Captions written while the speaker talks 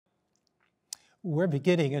We're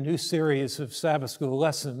beginning a new series of Sabbath School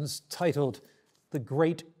lessons titled The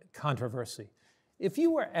Great Controversy. If you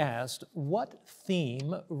were asked what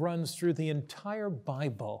theme runs through the entire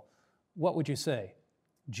Bible, what would you say?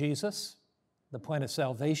 Jesus, the plan of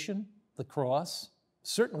salvation, the cross?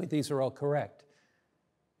 Certainly these are all correct.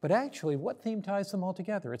 But actually, what theme ties them all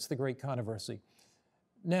together? It's the Great Controversy.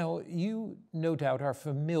 Now, you no doubt are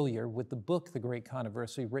familiar with the book, The Great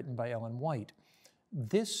Controversy, written by Ellen White.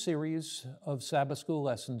 This series of Sabbath School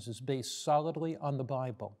lessons is based solidly on the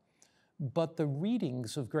Bible, but the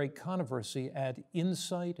readings of Great Controversy add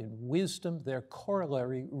insight and wisdom. They're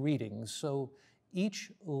corollary readings, so each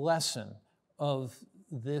lesson of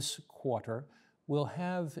this quarter will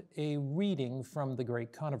have a reading from the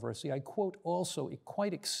Great Controversy. I quote also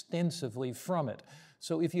quite extensively from it.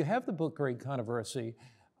 So if you have the book Great Controversy,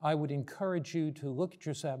 I would encourage you to look at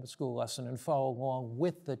your Sabbath School lesson and follow along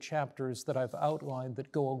with the chapters that I've outlined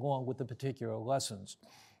that go along with the particular lessons.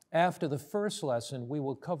 After the first lesson, we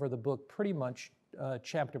will cover the book pretty much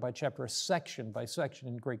chapter by chapter, section by section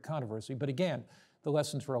in Great Controversy. But again, the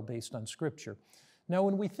lessons are all based on Scripture. Now,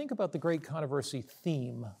 when we think about the Great Controversy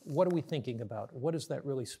theme, what are we thinking about? What is that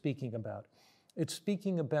really speaking about? It's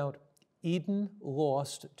speaking about Eden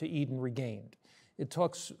lost to Eden regained. It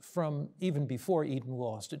talks from even before Eden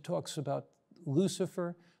lost. It talks about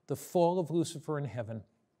Lucifer, the fall of Lucifer in heaven,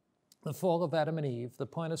 the fall of Adam and Eve, the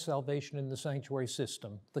plan of salvation in the sanctuary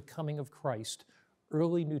system, the coming of Christ,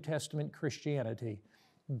 early New Testament Christianity,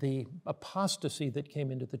 the apostasy that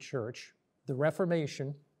came into the church, the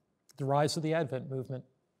Reformation, the rise of the Advent movement,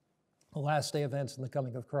 the last day events, and the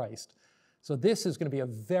coming of Christ. So this is going to be a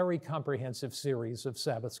very comprehensive series of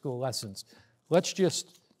Sabbath School lessons. Let's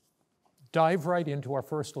just dive right into our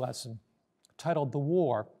first lesson, titled The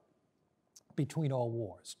War Between All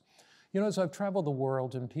Wars. You know, as I've traveled the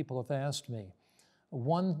world and people have asked me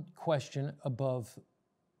one question above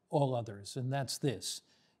all others, and that's this: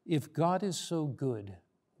 if God is so good,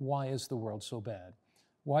 why is the world so bad?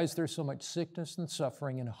 Why is there so much sickness and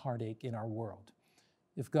suffering and heartache in our world?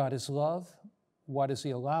 If God is love, why does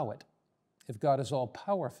He allow it? If God is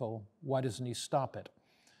all-powerful, why doesn't He stop it?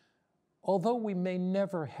 Although we may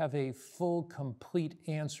never have a full, complete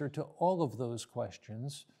answer to all of those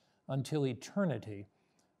questions until eternity,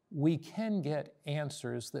 we can get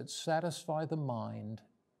answers that satisfy the mind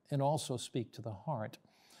and also speak to the heart.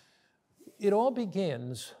 It all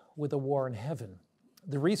begins with a war in heaven.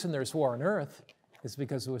 The reason there's war on earth is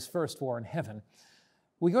because there was first war in heaven.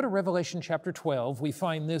 We go to Revelation chapter 12. We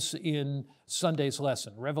find this in Sunday's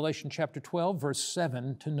lesson. Revelation chapter 12, verse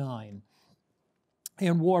 7 to 9.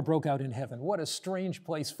 And war broke out in heaven. What a strange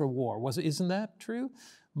place for war. Isn't that true?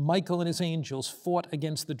 Michael and his angels fought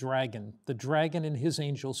against the dragon. The dragon and his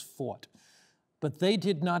angels fought. But they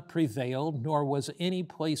did not prevail, nor was any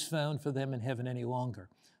place found for them in heaven any longer.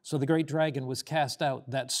 So the great dragon was cast out,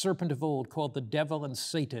 that serpent of old called the devil and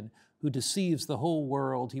Satan, who deceives the whole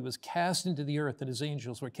world. He was cast into the earth, and his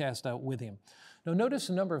angels were cast out with him. Now notice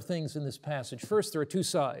a number of things in this passage. First, there are two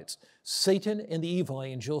sides: Satan and the evil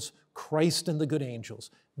angels, Christ and the good angels.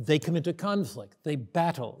 They come into conflict, they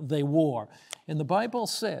battle, they war. And the Bible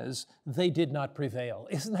says they did not prevail.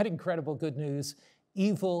 Isn't that incredible good news?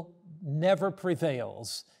 Evil never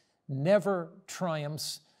prevails, never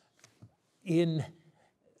triumphs in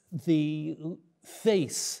the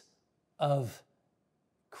face of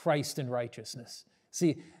Christ and righteousness.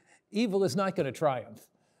 See, evil is not going to triumph.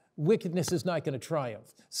 Wickedness is not going to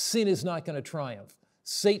triumph. Sin is not going to triumph.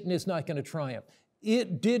 Satan is not going to triumph.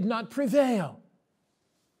 It did not prevail.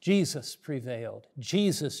 Jesus prevailed.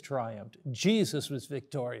 Jesus triumphed. Jesus was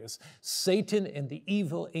victorious. Satan and the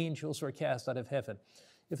evil angels were cast out of heaven.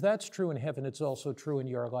 If that's true in heaven, it's also true in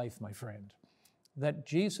your life, my friend, that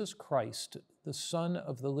Jesus Christ, the Son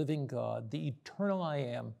of the living God, the eternal I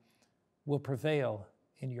Am, will prevail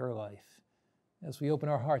in your life. As we open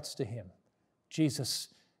our hearts to Him, Jesus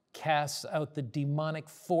casts out the demonic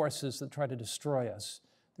forces that try to destroy us.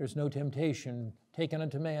 There's no temptation taken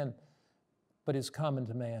unto man, but is common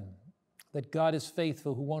to man. That God is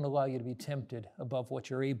faithful, who won't allow you to be tempted above what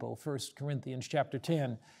you're able. 1 Corinthians chapter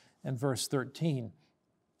 10 and verse 13.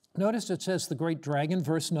 Notice it says the great dragon,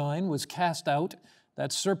 verse 9, was cast out,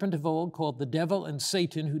 that serpent of old called the devil and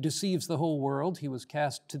Satan, who deceives the whole world. He was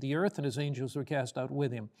cast to the earth, and his angels were cast out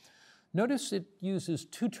with him. Notice it uses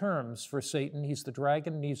two terms for Satan. He's the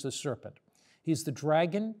dragon and he's the serpent. He's the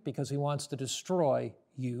dragon because he wants to destroy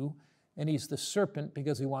you, and he's the serpent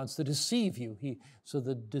because he wants to deceive you. So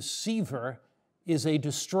the deceiver is a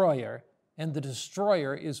destroyer, and the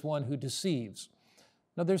destroyer is one who deceives.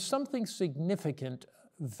 Now there's something significant,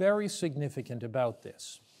 very significant about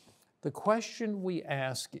this. The question we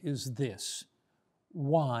ask is this: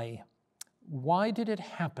 Why? Why did it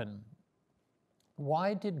happen?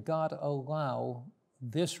 Why did God allow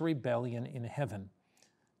this rebellion in heaven?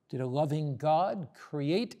 Did a loving God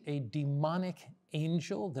create a demonic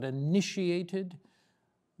angel that initiated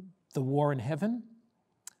the war in heaven?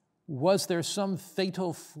 Was there some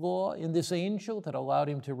fatal flaw in this angel that allowed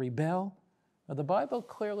him to rebel? Now, the Bible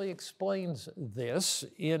clearly explains this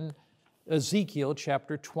in Ezekiel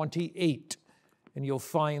chapter 28, and you'll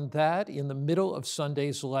find that in the middle of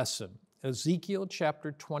Sunday's lesson. Ezekiel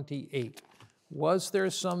chapter 28. Was there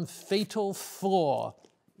some fatal flaw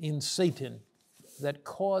in Satan that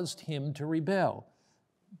caused him to rebel?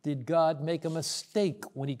 Did God make a mistake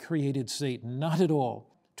when he created Satan? Not at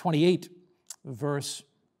all. 28, verse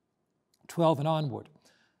 12 and onward.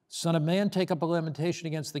 Son of man, take up a lamentation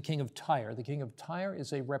against the king of Tyre. The king of Tyre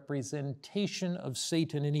is a representation of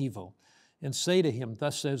Satan and evil. And say to him,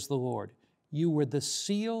 thus says the Lord, you were the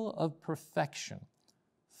seal of perfection,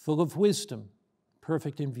 full of wisdom,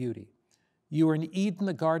 perfect in beauty. You were in Eden,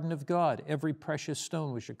 the garden of God. Every precious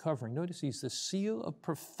stone was your covering. Notice he's the seal of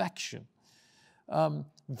perfection.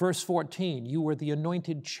 Verse 14, you were the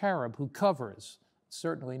anointed cherub who covers.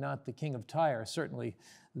 Certainly not the king of Tyre. Certainly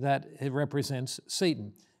that it represents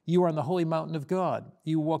Satan. You are on the holy mountain of God.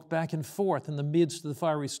 You walk back and forth in the midst of the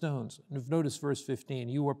fiery stones. Notice verse 15.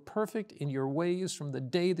 You were perfect in your ways from the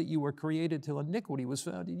day that you were created till iniquity was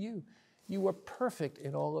found in you. You were perfect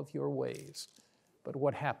in all of your ways. But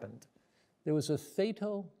what happened? There was a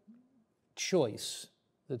fatal choice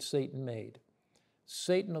that Satan made.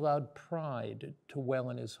 Satan allowed pride to well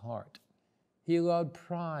in his heart. He allowed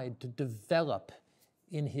pride to develop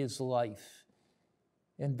in his life.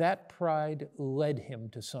 And that pride led him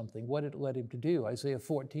to something. What it led him to do? Isaiah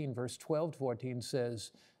 14, verse 12 to 14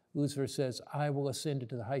 says, Lucifer says, I will ascend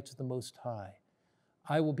into the heights of the Most High.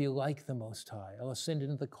 I will be like the Most High. I'll ascend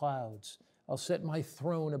into the clouds. I'll set my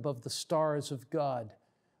throne above the stars of God.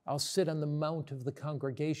 I'll sit on the mount of the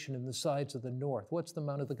congregation in the sides of the north. What's the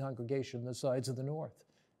mount of the congregation in the sides of the north?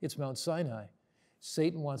 It's Mount Sinai.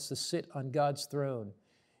 Satan wants to sit on God's throne.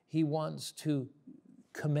 He wants to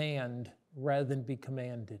command rather than be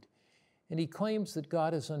commanded. And he claims that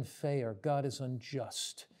God is unfair, God is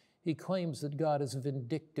unjust. He claims that God is a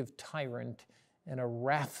vindictive tyrant and a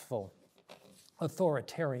wrathful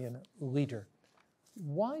authoritarian leader.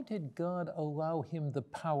 Why did God allow him the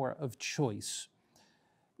power of choice?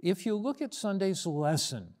 If you look at Sunday's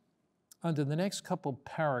lesson, under the next couple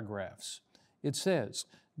paragraphs, it says,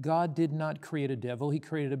 God did not create a devil. He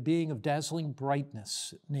created a being of dazzling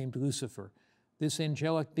brightness named Lucifer. This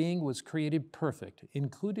angelic being was created perfect.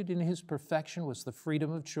 Included in his perfection was the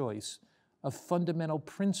freedom of choice, a fundamental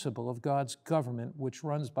principle of God's government which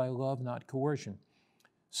runs by love, not coercion.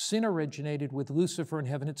 Sin originated with Lucifer in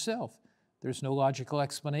heaven itself. There's no logical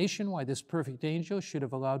explanation why this perfect angel should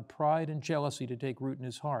have allowed pride and jealousy to take root in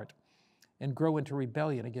his heart and grow into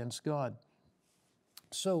rebellion against God.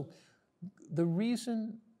 So the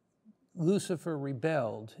reason Lucifer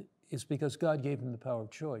rebelled is because God gave him the power of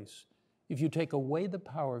choice. If you take away the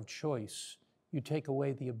power of choice, you take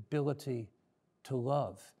away the ability to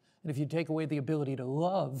love. And if you take away the ability to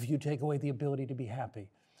love, you take away the ability to be happy.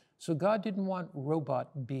 So God didn't want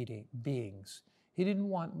robot beings. He didn't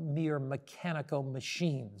want mere mechanical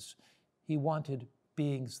machines. He wanted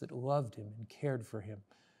beings that loved him and cared for him.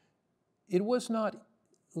 It was not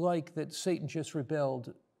like that Satan just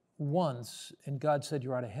rebelled once and God said,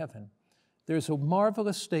 you're out of heaven. There's a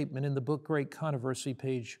marvelous statement in the book Great Controversy,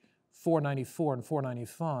 page 494 and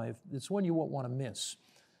 495. It's one you won't want to miss.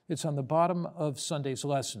 It's on the bottom of Sunday's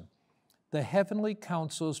lesson. The heavenly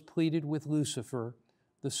councils pleaded with Lucifer.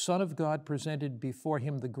 The Son of God presented before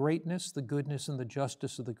him the greatness, the goodness, and the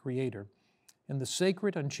justice of the Creator, and the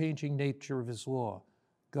sacred, unchanging nature of his law.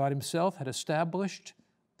 God himself had established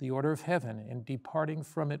the order of heaven, and departing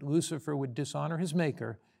from it, Lucifer would dishonor his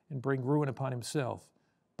Maker and bring ruin upon himself.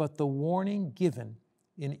 But the warning given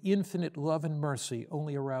in infinite love and mercy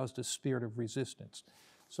only aroused a spirit of resistance.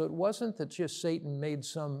 So it wasn't that just Satan made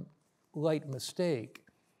some light mistake.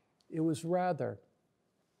 It was rather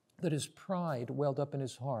that his pride welled up in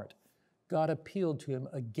his heart. God appealed to him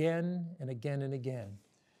again and again and again.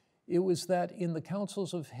 It was that in the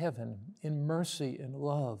councils of heaven, in mercy and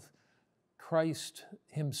love, Christ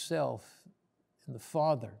himself and the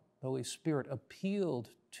Father, the Holy Spirit, appealed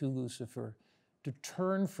to Lucifer to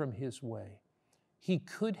turn from his way. He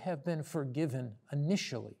could have been forgiven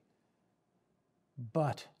initially,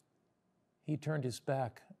 but he turned his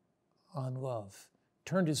back on love,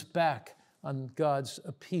 turned his back on God's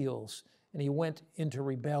appeals, and he went into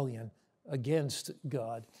rebellion against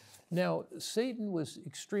God. Now, Satan was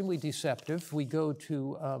extremely deceptive. We go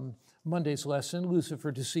to Monday's lesson,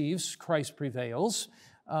 Lucifer deceives, Christ prevails.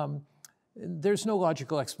 There's no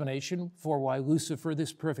logical explanation for why Lucifer,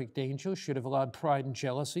 this perfect angel, should have allowed pride and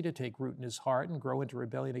jealousy to take root in his heart and grow into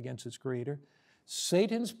rebellion against his Creator.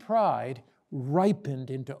 Satan's pride ripened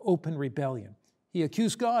into open rebellion. He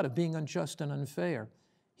accused God of being unjust and unfair.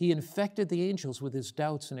 He infected the angels with his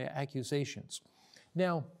doubts and accusations.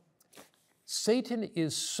 Now, Satan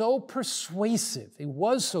is so persuasive. He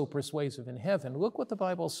was so persuasive in heaven. Look what the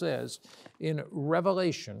Bible says in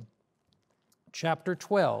Revelation chapter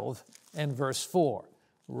 12 and verse 4.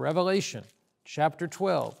 Revelation chapter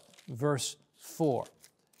 12, verse 4.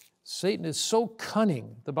 Satan is so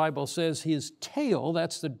cunning, the Bible says his tail,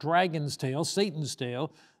 that's the dragon's tail, Satan's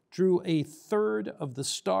tail, drew a third of the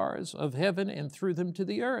stars of heaven and threw them to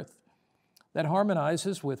the earth. That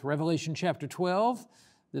harmonizes with Revelation chapter 12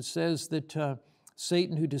 that says that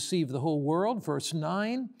Satan, who deceived the whole world, verse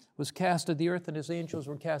 9, was cast to the earth and his angels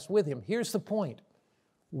were cast with him. Here's the point.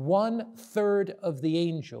 1/3 of the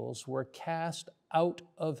angels were cast out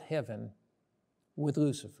of heaven with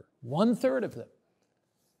Lucifer. 1/3 of them.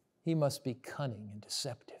 He must be cunning and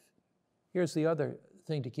deceptive. Here's the other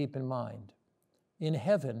thing to keep in mind. In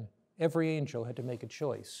heaven, every angel had to make a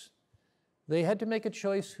choice. They had to make a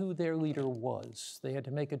choice who their leader was. They had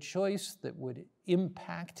to make a choice that would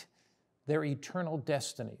impact their eternal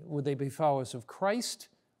destiny. Would they be followers of Christ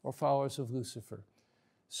or followers of Lucifer?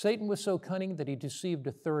 Satan was so cunning that he deceived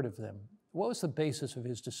 1/3 of them. What was the basis of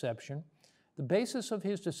his deception? The basis of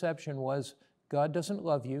his deception was God doesn't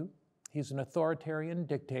love you. He's an authoritarian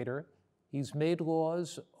dictator. He's made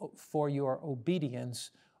laws for your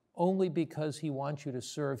obedience only because he wants you to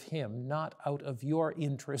serve him, not out of your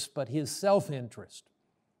interest, but his self-interest.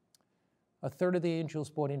 1/3 of the angels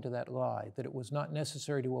bought into that lie, that it was not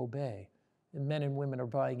necessary to obey. And men and women are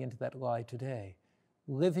buying into that lie today,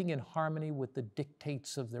 living in harmony with the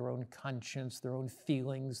dictates of their own conscience, their own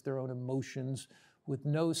feelings, their own emotions, with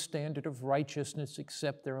no standard of righteousness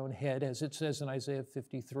except their own head. As it says in Isaiah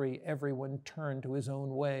 53, everyone turned to his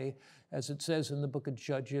own way. As it says in the book of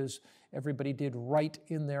Judges, everybody did right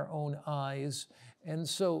in their own eyes. And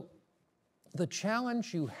so the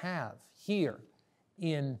challenge you have here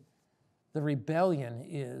in the rebellion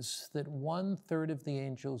is that 1/3 of the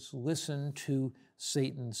angels listened to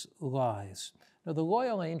Satan's lies. Now, the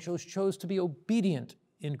loyal angels chose to be obedient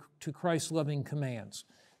to Christ's loving commands.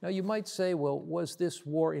 Now, you might say, well, was this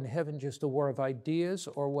war in heaven just a war of ideas,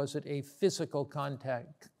 or was it a physical combat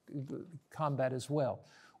as well?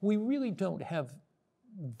 We really don't have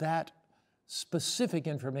that specific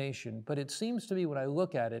information, but it seems to me when I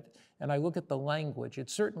look at it, and I look at the language, it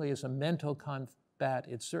certainly is a mental combat,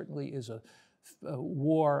 it certainly is a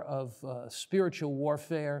war of spiritual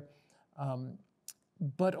warfare,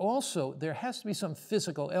 but also there has to be some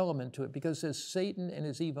physical element to it, because it says Satan and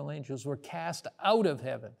his evil angels were cast out of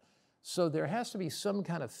heaven. So there has to be some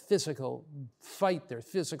kind of physical fight there,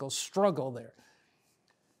 physical struggle there.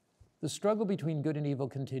 The struggle between good and evil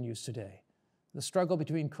continues today. The struggle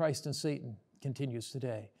between Christ and Satan continues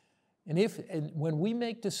today. And when we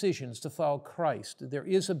make decisions to follow Christ, there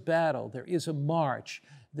is a battle, there is a march,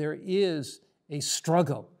 there is a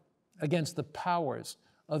struggle against the powers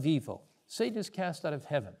of evil. Satan is cast out of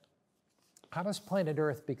heaven. How does planet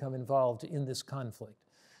Earth become involved in this conflict?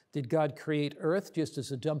 Did God create Earth just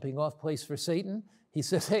as a dumping off place for Satan? He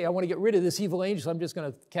says, hey, I want to get rid of this evil angel, so I'm just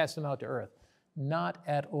going to cast him out to Earth. Not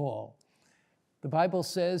at all. The Bible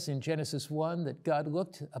says in Genesis 1 that God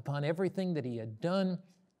looked upon everything that he had done,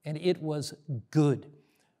 and it was good.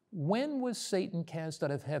 When was Satan cast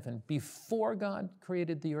out of heaven? Before God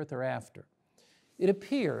created the earth or after? It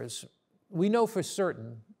appears, we know for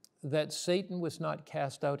certain, that Satan was not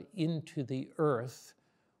cast out into the earth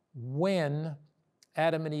when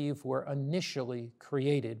Adam and Eve were initially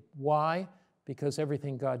created. Why? Because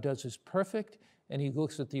everything God does is perfect, and he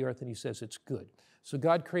looks at the earth and he says it's good. So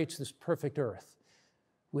God creates this perfect earth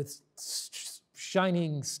with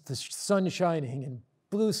the sun shining and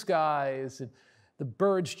blue skies and the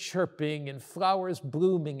birds chirping and flowers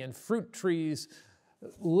blooming and fruit trees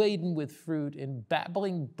laden with fruit and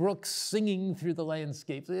babbling brooks singing through the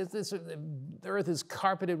landscape. The earth is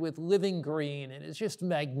carpeted with living green, and it's just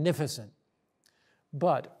magnificent.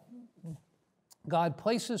 But God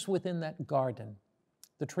places within that garden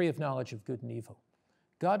the tree of knowledge of good and evil.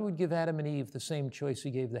 God would give Adam and Eve the same choice he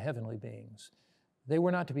gave the heavenly beings. They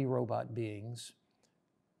were not to be robot beings.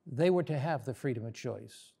 They were to have the freedom of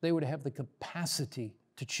choice. They were to have the capacity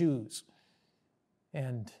to choose.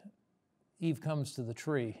 And Eve comes to the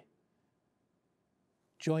tree,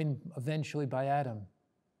 joined eventually by Adam,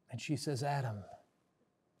 and she says, Adam,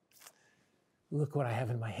 Look what I have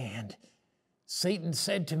in my hand. Satan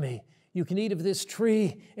said to me, you can eat of this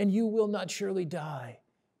tree and you will not surely die.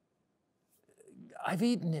 I've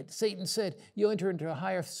eaten it. Satan said, you'll enter into a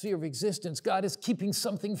higher sphere of existence. God is keeping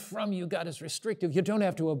something from you. God is restrictive. You don't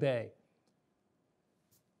have to obey.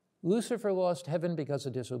 Lucifer lost heaven because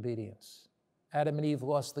of disobedience. Adam and Eve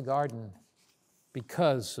lost the garden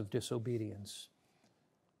because of disobedience.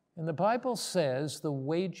 And the Bible says the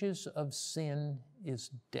wages of sin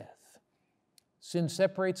is death. Sin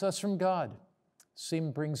separates us from God.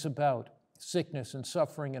 Sin brings about sickness and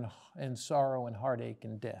suffering and sorrow and heartache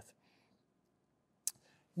and death.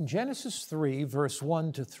 In Genesis 3, verse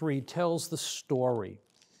 1 to 3 tells the story.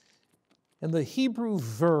 And the Hebrew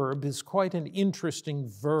verb is quite an interesting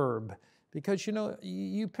verb because,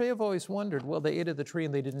 you may have always wondered, well, they ate of the tree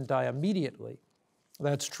and they didn't die immediately.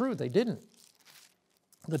 That's true, they didn't.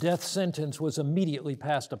 The death sentence was immediately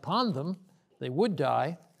passed upon them. They would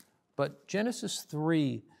die. But Genesis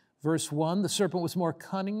 3, verse 1, the serpent was more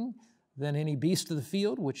cunning than any beast of the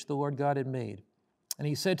field which the Lord God had made. And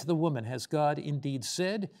he said to the woman, has God indeed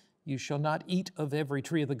said, you shall not eat of every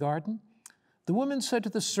tree of the garden? The woman said to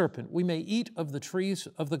the serpent, we may eat of the trees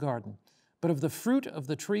of the garden, but of the fruit of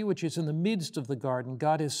the tree which is in the midst of the garden,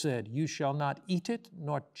 God has said, you shall not eat it,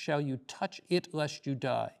 nor shall you touch it, lest you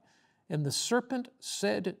die. And the serpent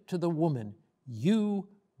said to the woman, you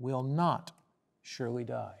will not surely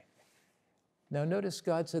die. Now notice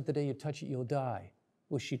God said the day you touch it, you'll die.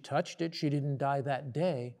 Well, she touched it. She didn't die that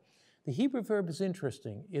day. The Hebrew verb is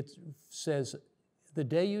interesting. It says, the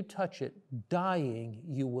day you touch it, dying,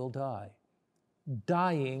 you will die.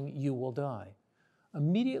 Dying, you will die.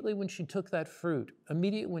 Immediately when she took that fruit,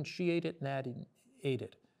 immediately when she ate it and Adam ate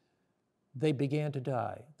it, they began to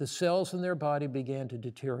die. The cells in their body began to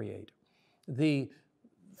deteriorate. The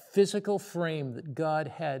physical frame that God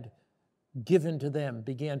had given to them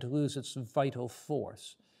began to lose its vital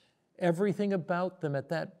force. Everything about them at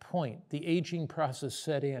that point, the aging process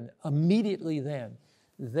set in. Immediately then,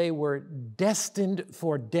 they were destined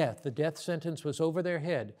for death. The death sentence was over their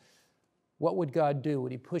head. What would God do?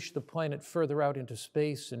 Would he push the planet further out into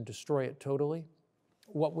space and destroy it totally?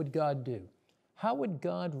 What would God do? How would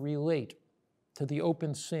God relate to the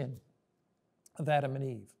open sin of Adam and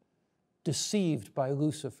Eve, deceived by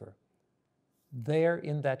Lucifer? There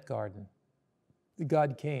in that garden,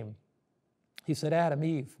 God came. He said, Adam,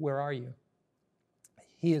 Eve, where are you?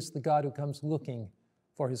 He is the God who comes looking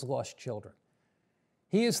for his lost children.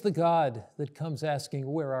 He is the God that comes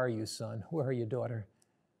asking, where are you, son? Where are you, daughter?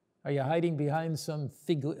 Are you hiding behind some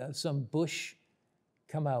bush?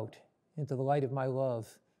 Come out into the light of my love,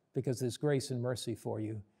 because there's grace and mercy for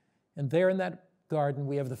you. And there in that garden,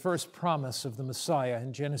 we have the first promise of the Messiah.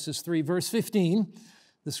 In Genesis 3, verse 15,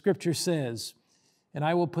 the scripture says, and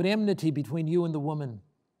I will put enmity between you and the woman.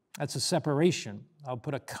 That's a separation. I'll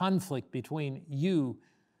put a conflict between you,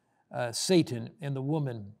 Satan, and the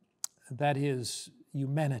woman. That is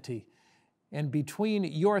humanity. And between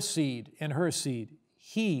your seed and her seed,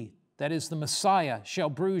 he, that is the Messiah, shall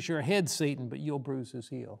bruise your head, Satan, but you'll bruise his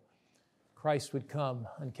heel. Christ would come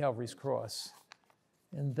on Calvary's cross,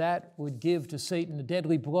 and that would give to Satan a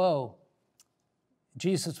deadly blow.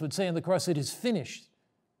 Jesus would say on the cross, it is finished.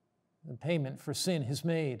 The payment for sin is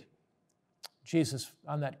made. Jesus,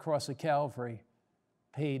 on that cross of Calvary,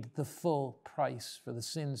 paid the full price for the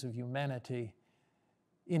sins of humanity.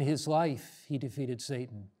 In his life, he defeated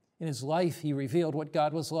Satan. In his life, he revealed what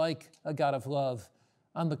God was like, a God of love.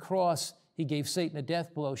 On the cross, he gave Satan a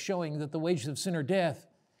death blow, showing that the wages of sin are death.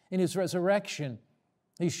 In his resurrection,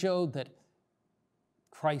 he showed that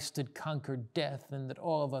Christ had conquered death and that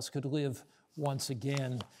all of us could live once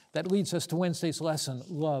again. That leads us to Wednesday's lesson,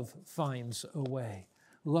 Love Finds a Way.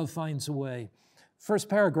 Love finds a way. First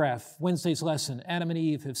paragraph, Wednesday's lesson, Adam and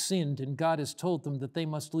Eve have sinned and God has told them that they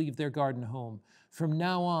must leave their garden home. From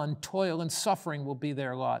now on, toil and suffering will be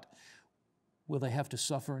their lot. Will they have to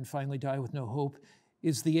suffer and finally die with no hope?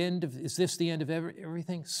 Is this the end of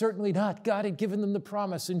everything? Certainly not. God had given them the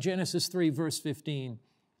promise in Genesis 3, verse 15.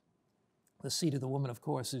 The seed of the woman, of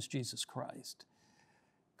course, is Jesus Christ.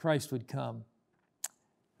 Christ would come.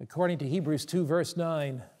 According to Hebrews 2, verse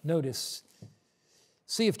 9, notice,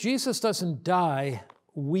 see, if Jesus doesn't die,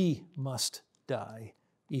 we must die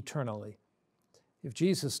eternally. If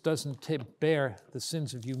Jesus doesn't bear the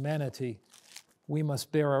sins of humanity, we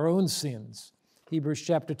must bear our own sins. Hebrews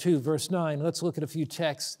chapter 2, verse 9. Let's look at a few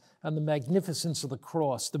texts on the magnificence of the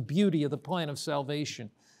cross, the beauty of the plan of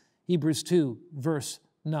salvation. Hebrews 2, verse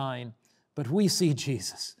 9. But we see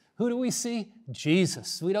Jesus. Who do we see?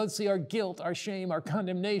 Jesus. We don't see our guilt, our shame, our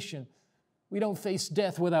condemnation. We don't face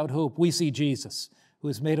death without hope. We see Jesus, who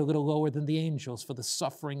is made a little lower than the angels for the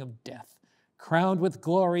suffering of death, crowned with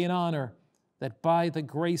glory and honor, that by the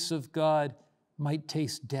grace of God might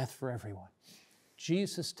taste death for everyone.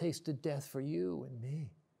 Jesus tasted death for you and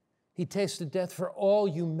me. He tasted death for all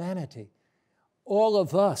humanity. All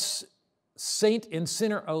of us, saint and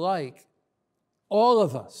sinner alike, all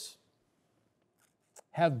of us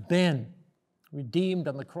have been redeemed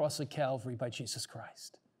on the cross of Calvary by Jesus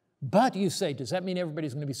Christ. But you say, does that mean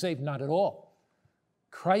everybody's going to be saved? Not at all.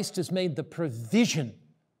 Christ has made the provision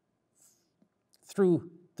through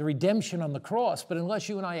the redemption on the cross, but unless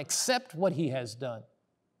you and I accept what he has done,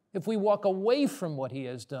 if we walk away from what he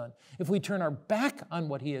has done, if we turn our back on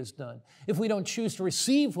what he has done, if we don't choose to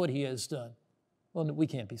receive what he has done, well, we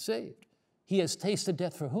can't be saved. He has tasted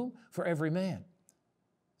death for whom? For every man.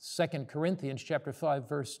 2 Corinthians chapter 5,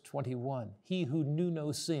 verse 21. He who knew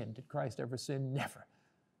no sin, did Christ ever sin? Never.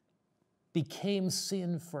 Became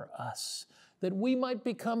sin for us, that we might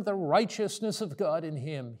become the righteousness of God in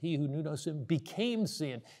him. He who knew no sin became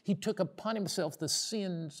sin. He took upon himself the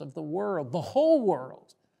sins of the world, the whole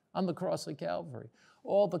world, on the cross of Calvary.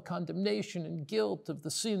 All the condemnation and guilt of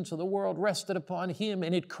the sins of the world rested upon him,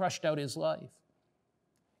 and it crushed out his life.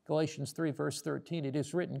 Galatians 3, verse 13, it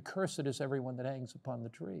is written, cursed is everyone that hangs upon the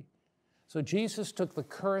tree. So Jesus took the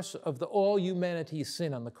curse of all humanity's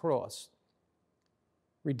sin on the cross.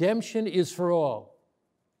 Redemption is for all.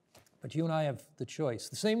 But you and I have the choice,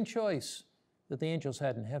 the same choice that the angels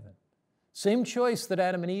had in heaven. Same choice that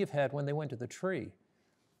Adam and Eve had when they went to the tree.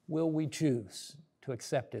 Will we choose to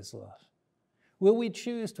accept his love? Will we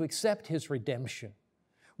choose to accept his redemption?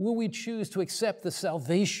 Will we choose to accept the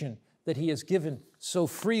salvation that he has given so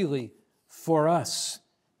freely for us?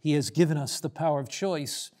 He has given us the power of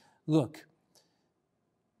choice. Look,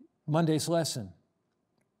 Monday's lesson,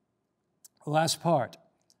 the last part.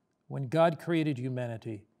 When God created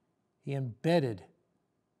humanity, he embedded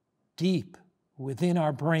deep within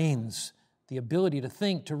our brains the ability to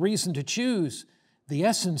think, to reason, to choose. The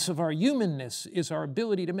essence of our humanness is our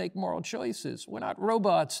ability to make moral choices. We're not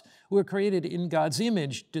robots. We're created in God's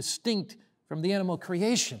image, distinct from the animal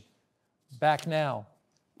creation. Back now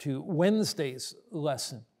to Wednesday's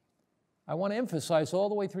lesson. I want to emphasize all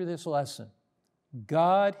the way through this lesson,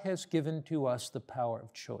 God has given to us the power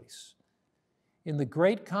of choice. In the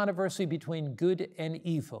great controversy between good and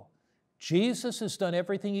evil, Jesus has done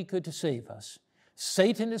everything he could to save us.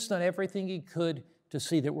 Satan has done everything he could to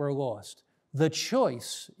see that we're lost. The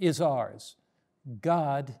choice is ours.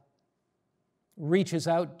 God reaches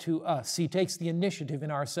out to us. He takes the initiative in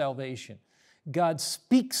our salvation. God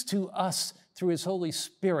speaks to us through his Holy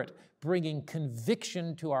Spirit, bringing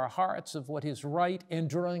conviction to our hearts of what is right and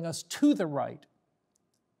drawing us to the right.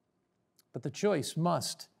 But the choice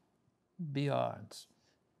must be ours.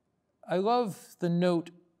 I love the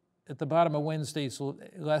note at the bottom of Wednesday's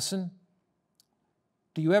lesson.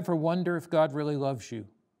 Do you ever wonder if God really loves you?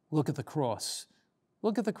 Look at the cross.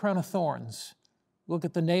 Look at the crown of thorns. Look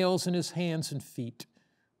at the nails in his hands and feet.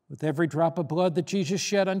 With every drop of blood that Jesus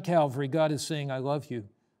shed on Calvary, God is saying, I love you.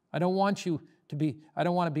 I don't want to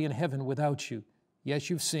be in heaven without you. Yes,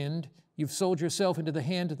 you've sinned. You've sold yourself into the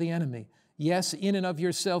hand of the enemy. Yes, in and of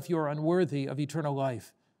yourself, you are unworthy of eternal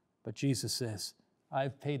life. But Jesus says,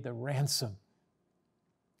 I've paid the ransom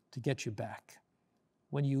to get you back.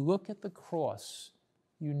 When you look at the cross,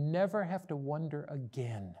 you never have to wonder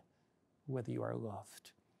again whether you are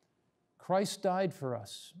loved. Christ died for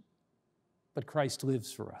us, but Christ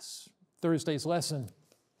lives for us. Thursday's lesson,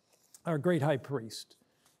 our great high priest,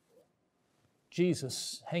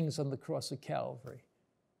 Jesus hangs on the cross of Calvary.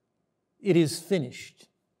 It is finished.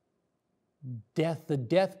 The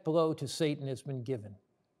death blow to Satan has been given.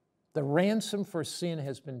 The ransom for sin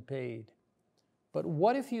has been paid. But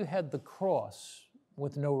what if you had the cross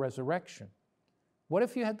with no resurrection? What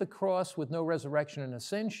if you had the cross with no resurrection and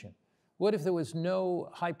ascension? What if there was no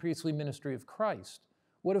high priestly ministry of Christ?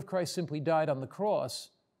 What if Christ simply died on the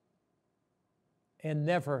cross and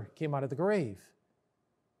never came out of the grave?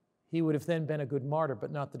 He would have then been a good martyr,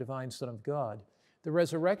 but not the divine Son of God. The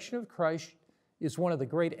resurrection of Christ is one of the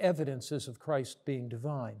great evidences of Christ being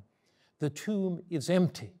divine. The tomb is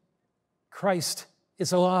empty. Christ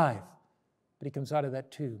is alive, but he comes out of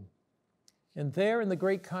that tomb. And there in the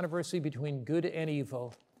great controversy between good and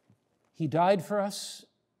evil, he died for us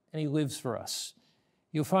and he lives for us.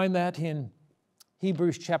 You'll find that in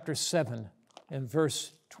Hebrews chapter 7 and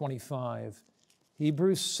verse 25.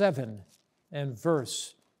 Hebrews 7 and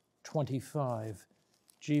verse 25.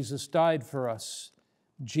 Jesus died for us.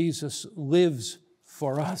 Jesus lives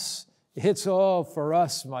for us. It's all for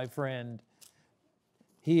us, my friend.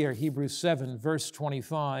 Here, Hebrews 7, verse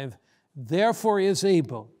 25, therefore he is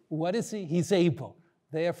able. What is he? He's able.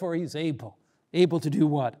 Therefore he's able. Able to do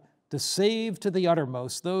what? to save to the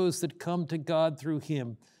uttermost those that come to God through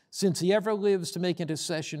him, since he ever lives to make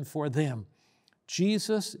intercession for them.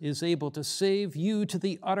 Jesus is able to save you to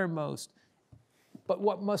the uttermost. But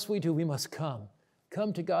what must we do? We must come.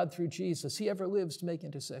 Come to God through Jesus. He ever lives to make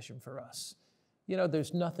intercession for us. You know,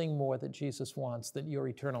 there's nothing more that Jesus wants than your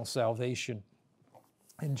eternal salvation.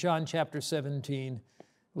 In John chapter 17,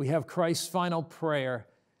 we have Christ's final prayer.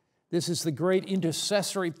 This is the great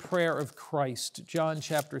intercessory prayer of Christ. John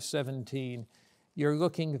chapter 17. You're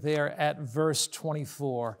looking there at verse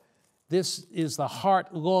 24. This is the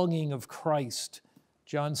heart longing of Christ.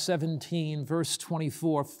 John 17, verse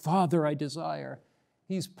 24. Father, I desire.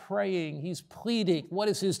 He's praying, he's pleading. What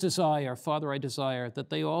is his desire? Father, I desire that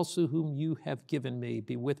they also whom you have given me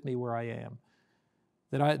be with me where I am,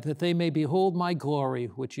 that they may behold my glory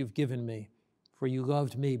which you've given me, for you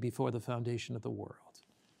loved me before the foundation of the world.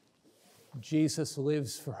 Jesus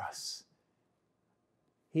lives for us.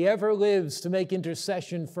 He ever lives to make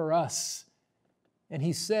intercession for us. And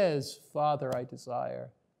he says, Father, I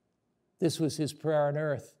desire. This was his prayer on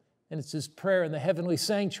earth, and it's his prayer in the heavenly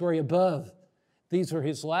sanctuary above. These were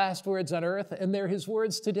his last words on earth, and they're his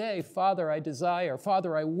words today. Father, I desire.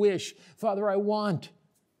 Father, I wish. Father, I want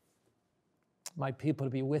my people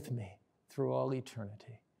to be with me through all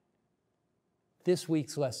eternity. This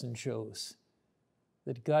week's lesson shows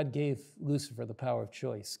that God gave Lucifer the power of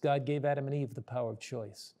choice. God gave Adam and Eve the power of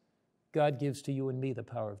choice. God gives to you and me the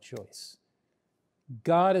power of choice.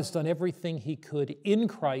 God has done everything he could in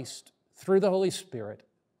Christ through the Holy Spirit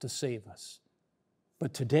to save us.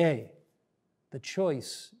 But today, the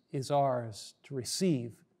choice is ours to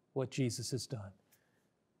receive what Jesus has done.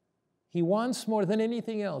 He wants more than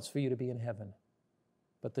anything else for you to be in heaven.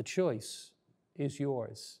 But the choice is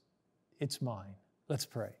yours. It's mine. Let's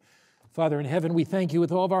pray. Father in heaven, we thank you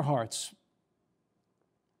with all of our hearts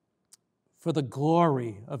for the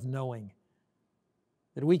glory of knowing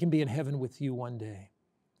that we can be in heaven with you one day.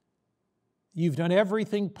 You've done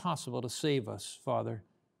everything possible to save us, Father.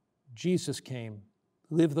 Jesus came,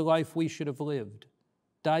 lived the life we should have lived,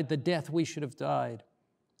 died the death we should have died,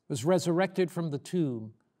 was resurrected from the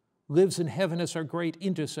tomb, lives in heaven as our great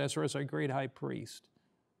intercessor, as our great high priest.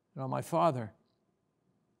 And, oh, my Father,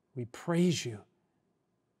 we praise you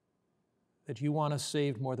that you want us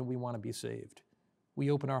saved more than we want to be saved.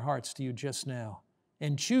 We open our hearts to you just now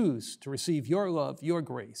and choose to receive your love, your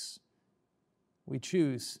grace. We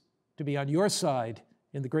choose to be on your side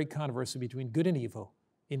in the great controversy between good and evil.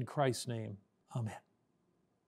 In Christ's name, amen.